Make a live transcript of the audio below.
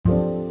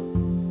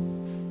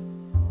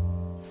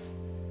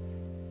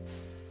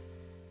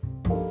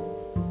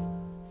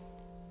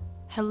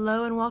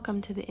Hello and welcome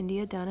to the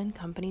India Dunn &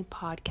 Company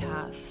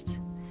podcast.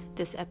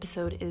 This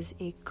episode is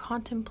a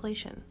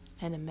contemplation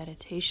and a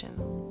meditation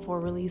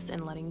for release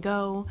and letting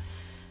go,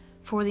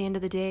 for the end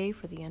of the day,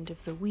 for the end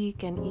of the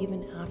week, and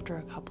even after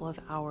a couple of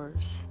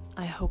hours.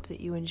 I hope that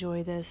you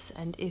enjoy this,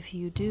 and if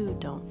you do,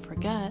 don't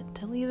forget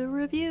to leave a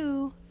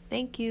review.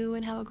 Thank you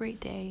and have a great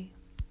day.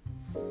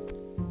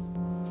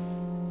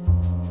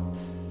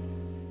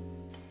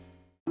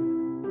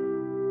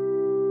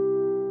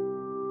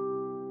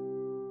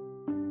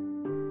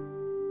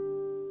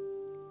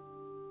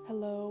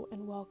 Hello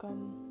and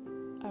welcome.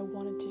 I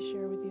wanted to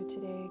share with you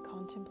today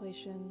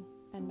contemplation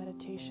and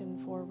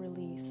meditation for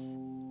release,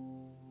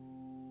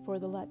 for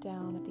the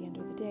letdown at the end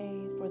of the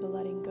day, for the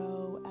letting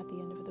go at the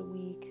end of the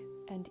week,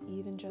 and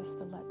even just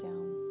the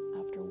letdown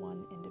after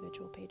one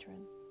individual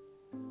patron.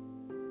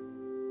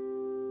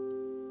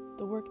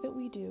 The work that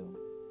we do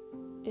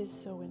is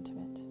so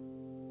intimate,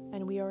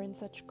 and we are in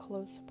such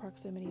close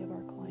proximity of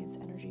our client's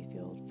energy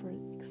field for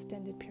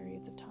extended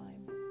periods of time.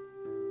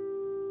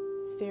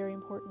 It's very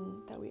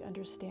important that we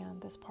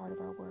understand this part of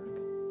our work,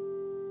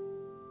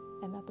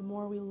 and that the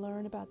more we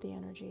learn about the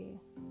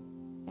energy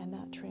and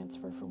that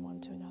transfer from one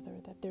to another,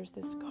 that there's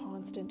this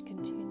constant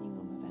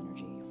continuum of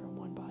energy from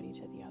one body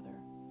to the other,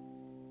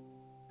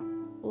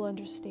 we'll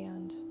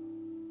understand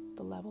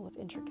the level of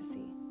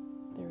intricacy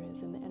there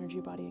is in the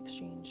energy-body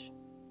exchange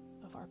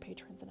of our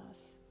patrons and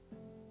us.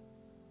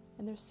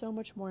 And there's so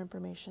much more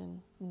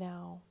information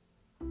now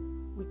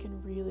we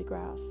can really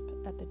grasp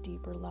at the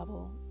deeper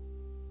level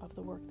of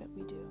the work that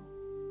we do.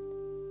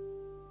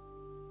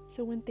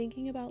 So when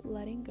thinking about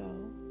letting go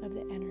of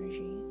the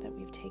energy that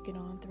we've taken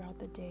on throughout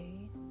the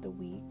day, the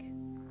week,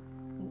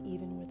 and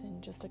even within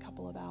just a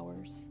couple of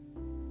hours,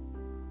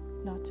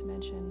 not to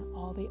mention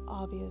all the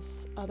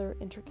obvious other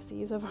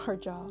intricacies of our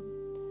job,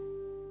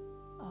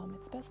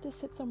 it's best to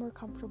sit somewhere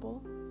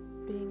comfortable.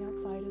 Being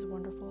outside is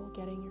wonderful,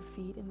 getting your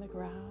feet in the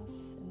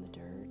grass, in the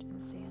dirt, in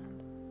the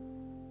sand.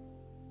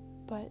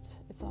 But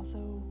it's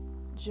also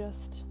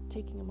just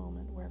taking a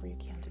moment wherever you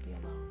can to be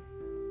alone.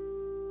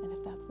 And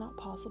if that's not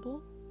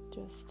possible,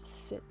 just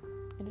sit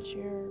in a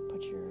chair,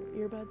 put your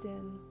earbuds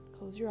in,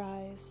 close your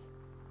eyes,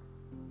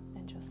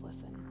 and just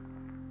listen.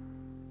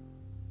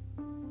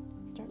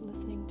 Start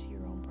listening to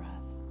your own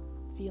breath,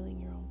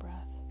 feeling your own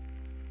breath.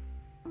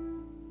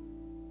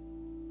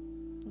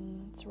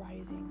 It's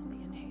rising on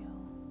the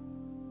inhale.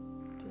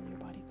 Feel your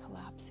body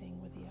collapsing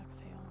with the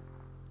exhale.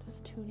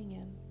 Just tuning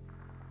in.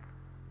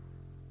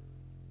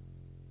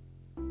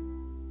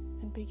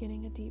 And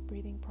beginning a deep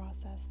breathing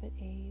process that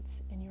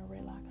aids in your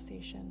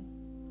relaxation.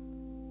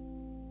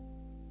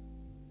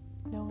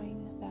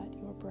 Knowing that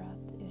your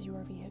breath is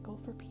your vehicle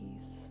for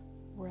peace,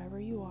 wherever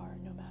you are,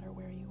 no matter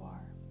where you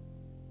are.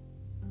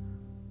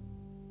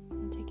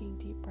 And taking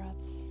deep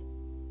breaths,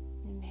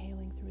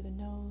 inhaling through the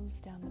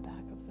nose, down the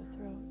back of the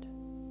throat.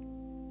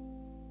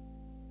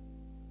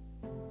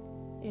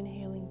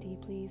 Inhaling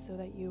deeply so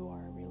that you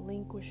are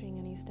relinquishing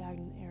any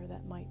stagnant air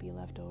that might be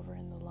left over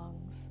in the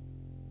lungs.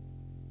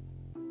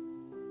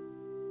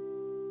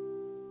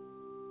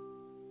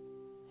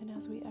 And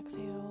as we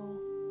exhale,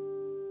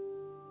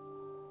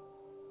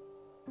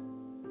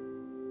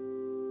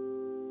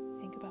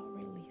 think about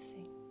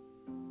releasing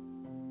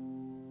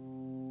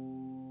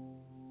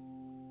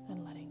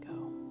and letting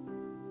go.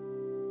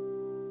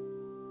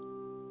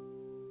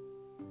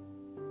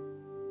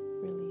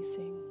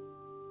 Releasing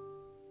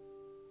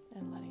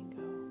and letting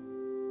go.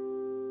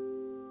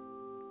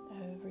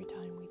 Every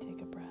time we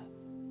take a breath.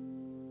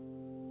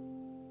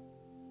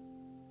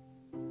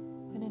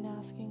 And in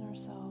asking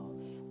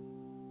ourselves,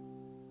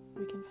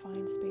 we can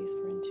find space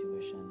for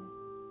intuition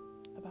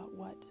about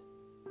what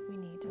we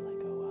need to let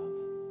go of.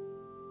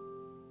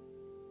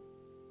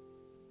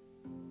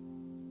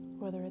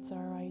 Whether it's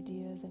our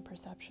ideas and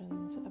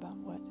perceptions about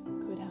what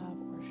could have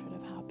or should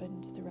have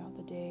happened throughout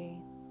the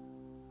day,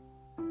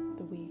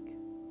 the week,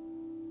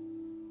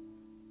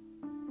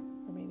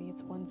 or maybe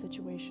it's one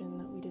situation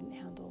that we didn't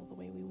handle the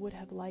way we would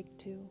have liked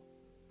to,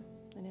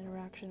 an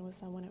interaction with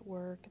someone at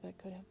work that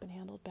could have been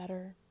handled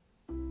better.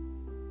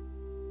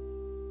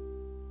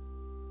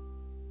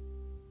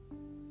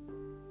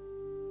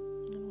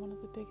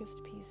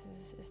 Biggest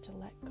pieces is to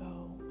let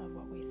go of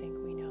what we think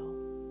we know.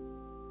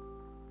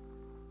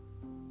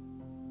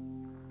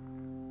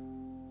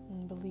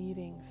 And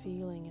believing,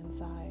 feeling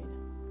inside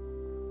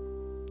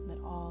that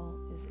all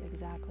is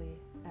exactly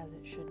as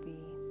it should be,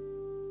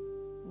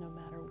 no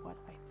matter what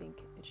I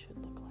think it should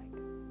look like.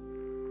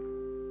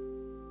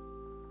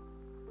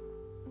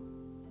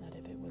 That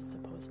if it was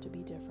supposed to be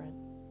different,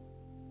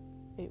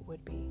 it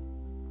would be.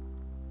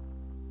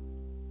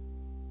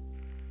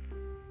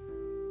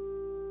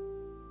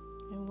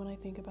 And when I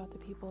think about the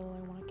people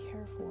I want to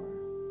care for,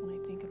 when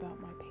I think about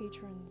my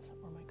patrons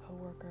or my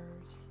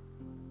coworkers,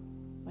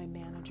 my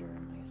manager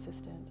and my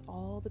assistant,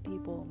 all the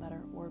people that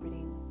are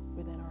orbiting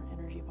within our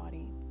energy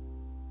body,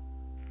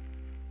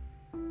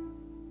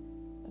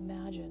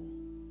 imagine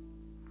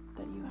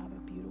that you have a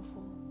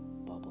beautiful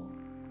bubble,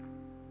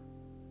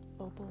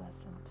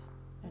 opalescent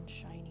and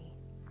shiny,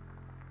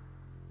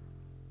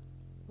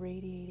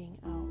 radiating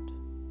out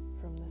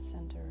from the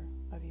center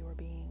of your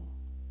being.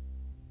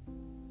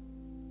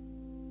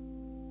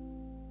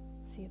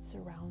 See it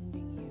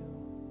surrounding you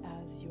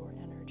as your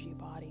energy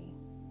body.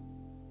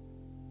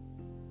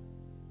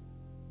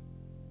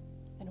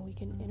 And we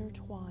can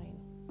intertwine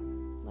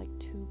like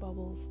two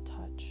bubbles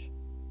touch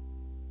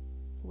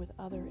with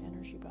other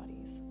energy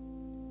bodies.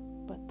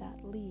 But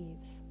that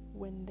leaves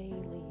when they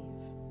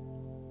leave,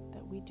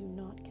 that we do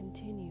not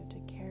continue to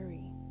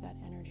carry that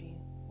energy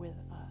with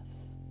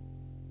us.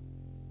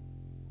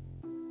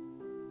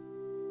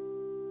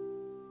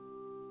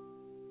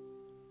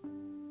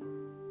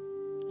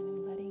 And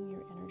in letting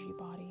your energy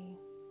body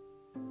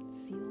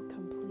feel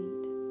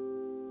complete,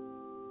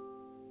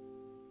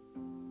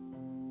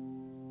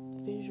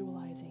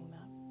 visualizing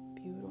that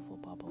beautiful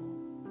bubble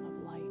of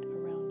light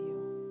around you,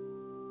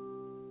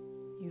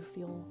 you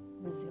feel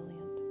resilient.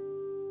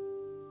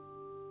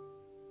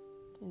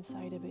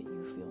 Inside of it,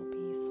 you feel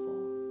peaceful,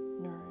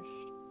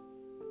 nourished,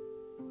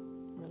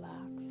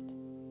 relaxed.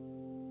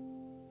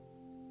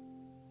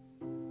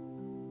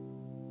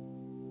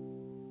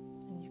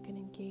 And you can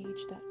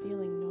engage that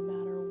feeling no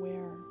matter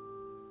where,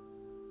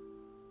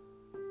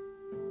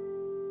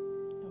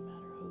 no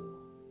matter who.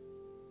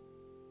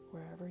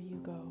 Wherever you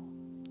go,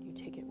 you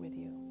take it with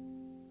you.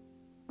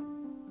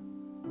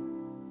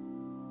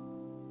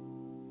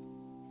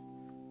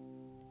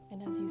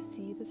 And as you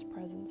see this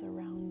presence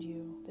around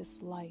you, this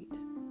light,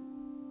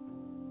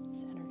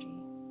 this energy,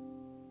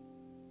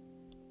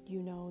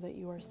 you know that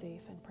you are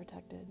safe and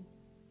protected.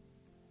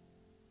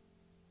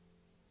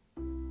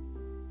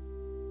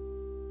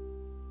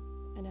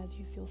 And as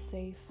you feel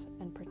safe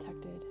and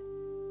protected,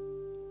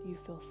 you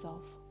feel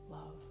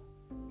self-love,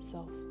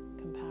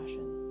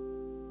 self-compassion,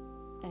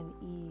 and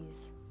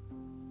ease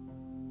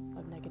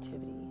of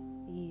negativity,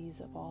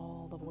 ease of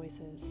all the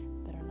voices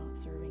that are not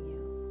serving you.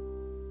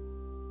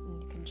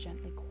 And you can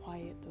gently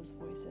quiet those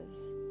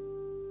voices.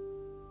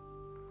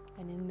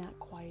 And in that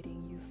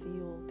quieting, you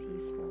feel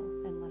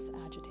peaceful and less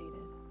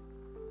agitated.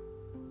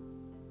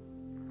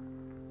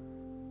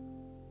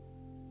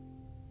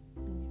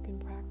 And you can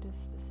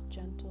practice this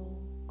gentle,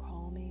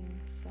 calming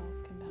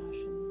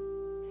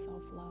self-compassion,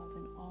 self-love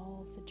in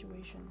all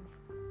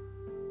situations,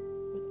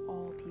 with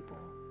all people.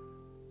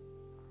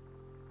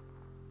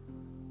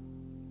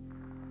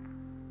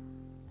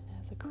 And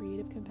as a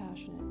creative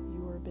compassionate,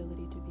 your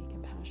ability to be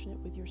compassionate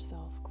with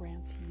yourself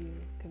grants you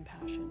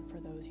compassion for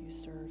those you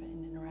serve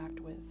and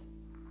interact with.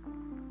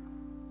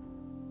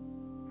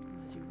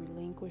 As you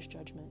relinquish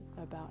judgment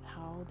about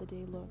how the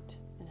day looked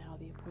and how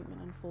the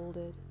appointment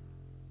unfolded,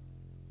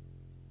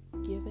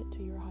 give it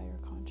to your higher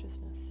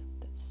consciousness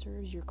that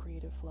serves your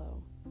creative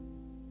flow.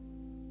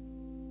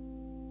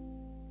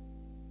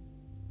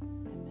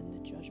 And then the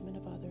judgment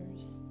of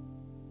others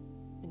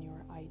and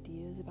your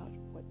ideas about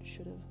what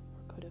should have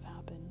or could have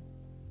happened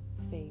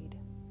fade.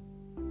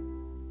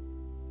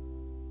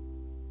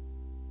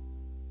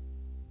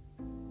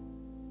 The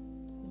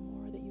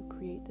more that you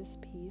create this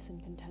peace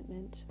and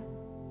contentment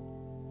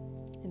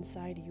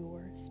inside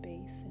your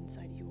space,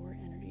 inside your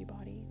energy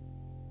body,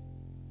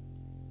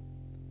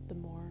 the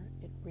more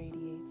it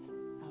radiates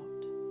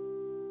out.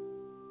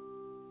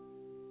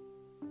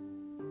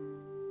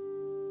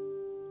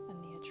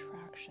 And the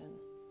attraction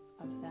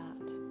of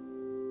that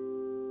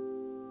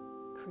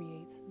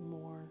creates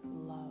more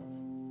love,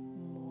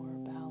 more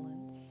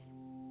balance,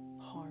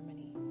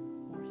 harmony,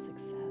 more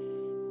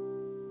success.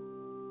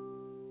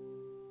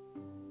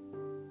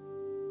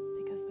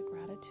 Because the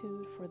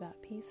gratitude for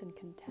that peace and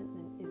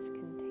contentment is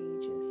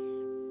contagious.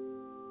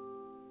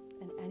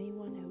 And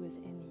anyone who is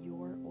in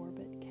your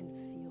orbit can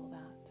feel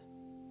that.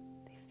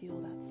 They feel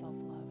that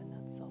self-love and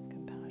that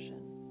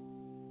self-compassion.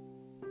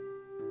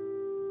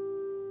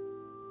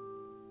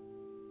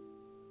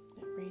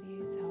 It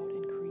radiates out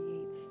and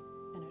creates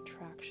an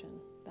attraction,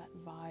 that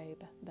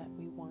vibe that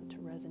we want to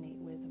resonate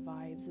with,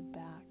 vibes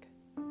back.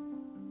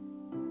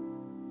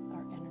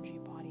 Our energy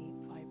body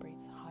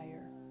vibrates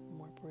higher,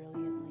 more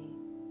brilliantly.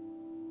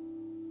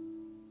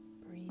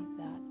 Breathe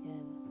that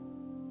in.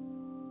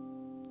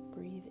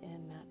 Breathe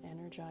in that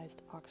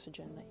energized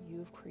oxygen that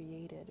you've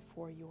created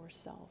for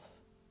yourself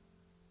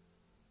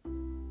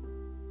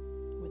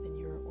within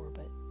your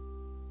orbit.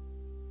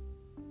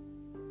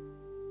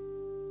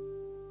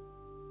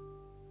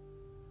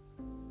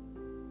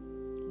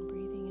 And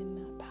breathing in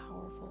that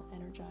powerful,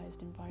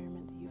 energized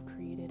environment that you've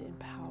created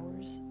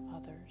empowers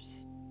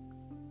others.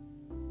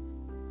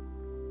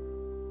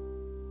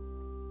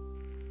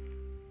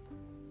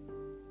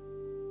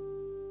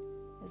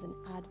 As an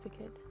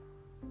advocate,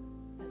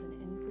 as an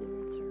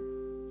influencer,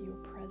 your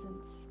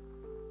presence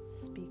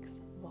speaks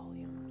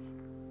volumes.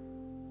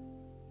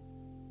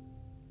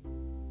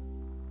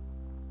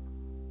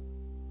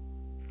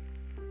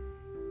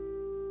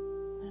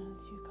 And as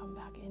you come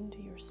back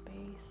into your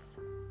space,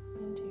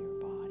 into your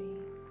body,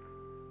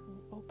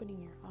 and opening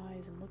your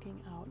eyes and looking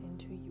out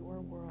into your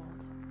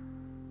world,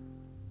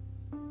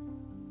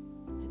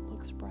 it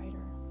looks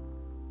brighter.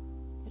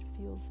 It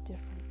feels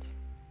different.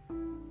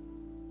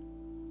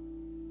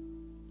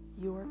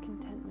 Your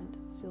contentment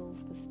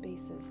fills the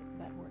spaces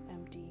that were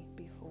empty. empty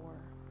before.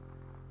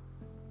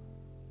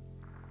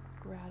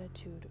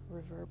 Gratitude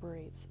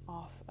reverberates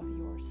off of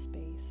your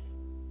space.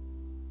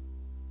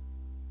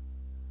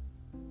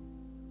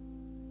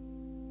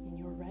 And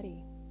you're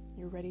ready.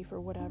 You're ready for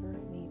whatever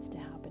needs to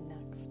happen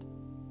next.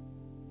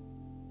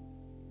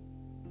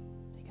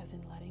 Because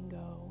in letting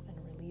go and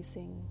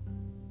releasing,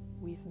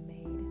 we've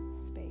made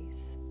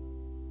space.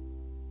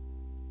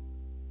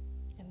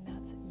 And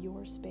that's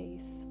your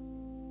space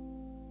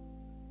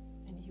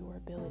and your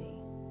ability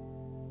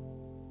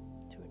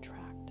to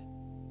attract,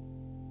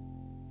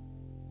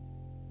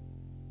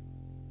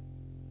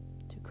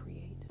 to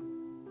create.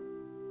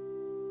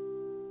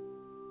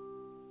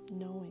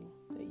 Knowing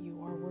that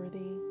you are worthy,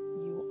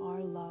 you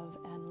are love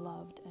and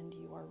loved, and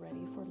you are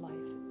ready for life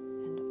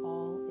and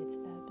all its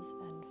ebbs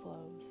and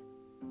flows.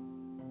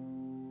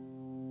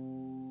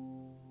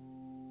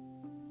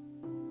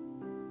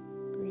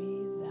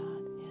 Breathe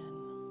that in.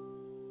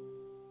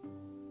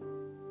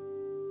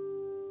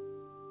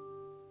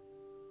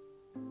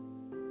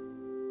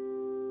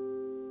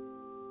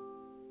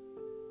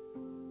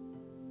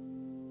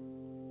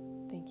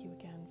 Thank you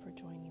again for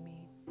joining me.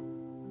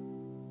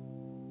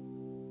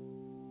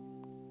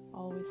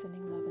 Always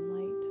sending love and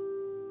light,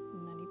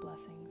 many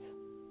blessings.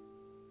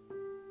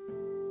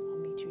 I'll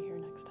meet you here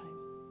next time.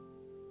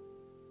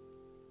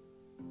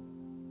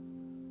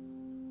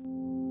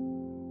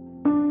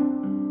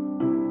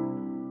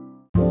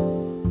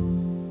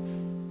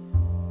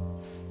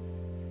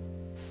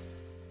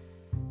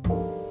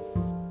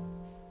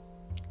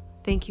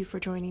 Thank you for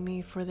joining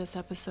me for this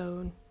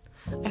episode.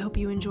 I hope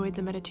you enjoyed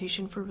the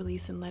meditation for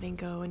release and letting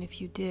go, and if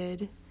you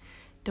did,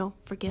 don't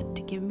forget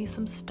to give me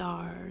some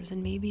stars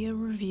and maybe a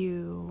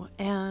review.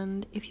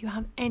 And if you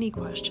have any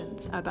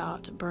questions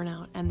about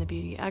burnout and the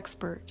beauty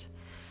expert,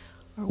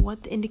 or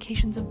what the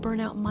indications of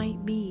burnout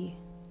might be,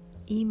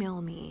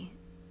 email me,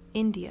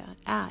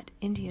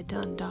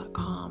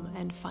 india@indiadunn.com,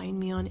 and find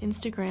me on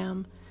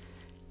Instagram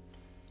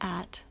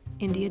at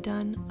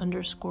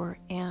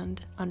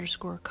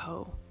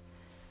indiadunn_and_co.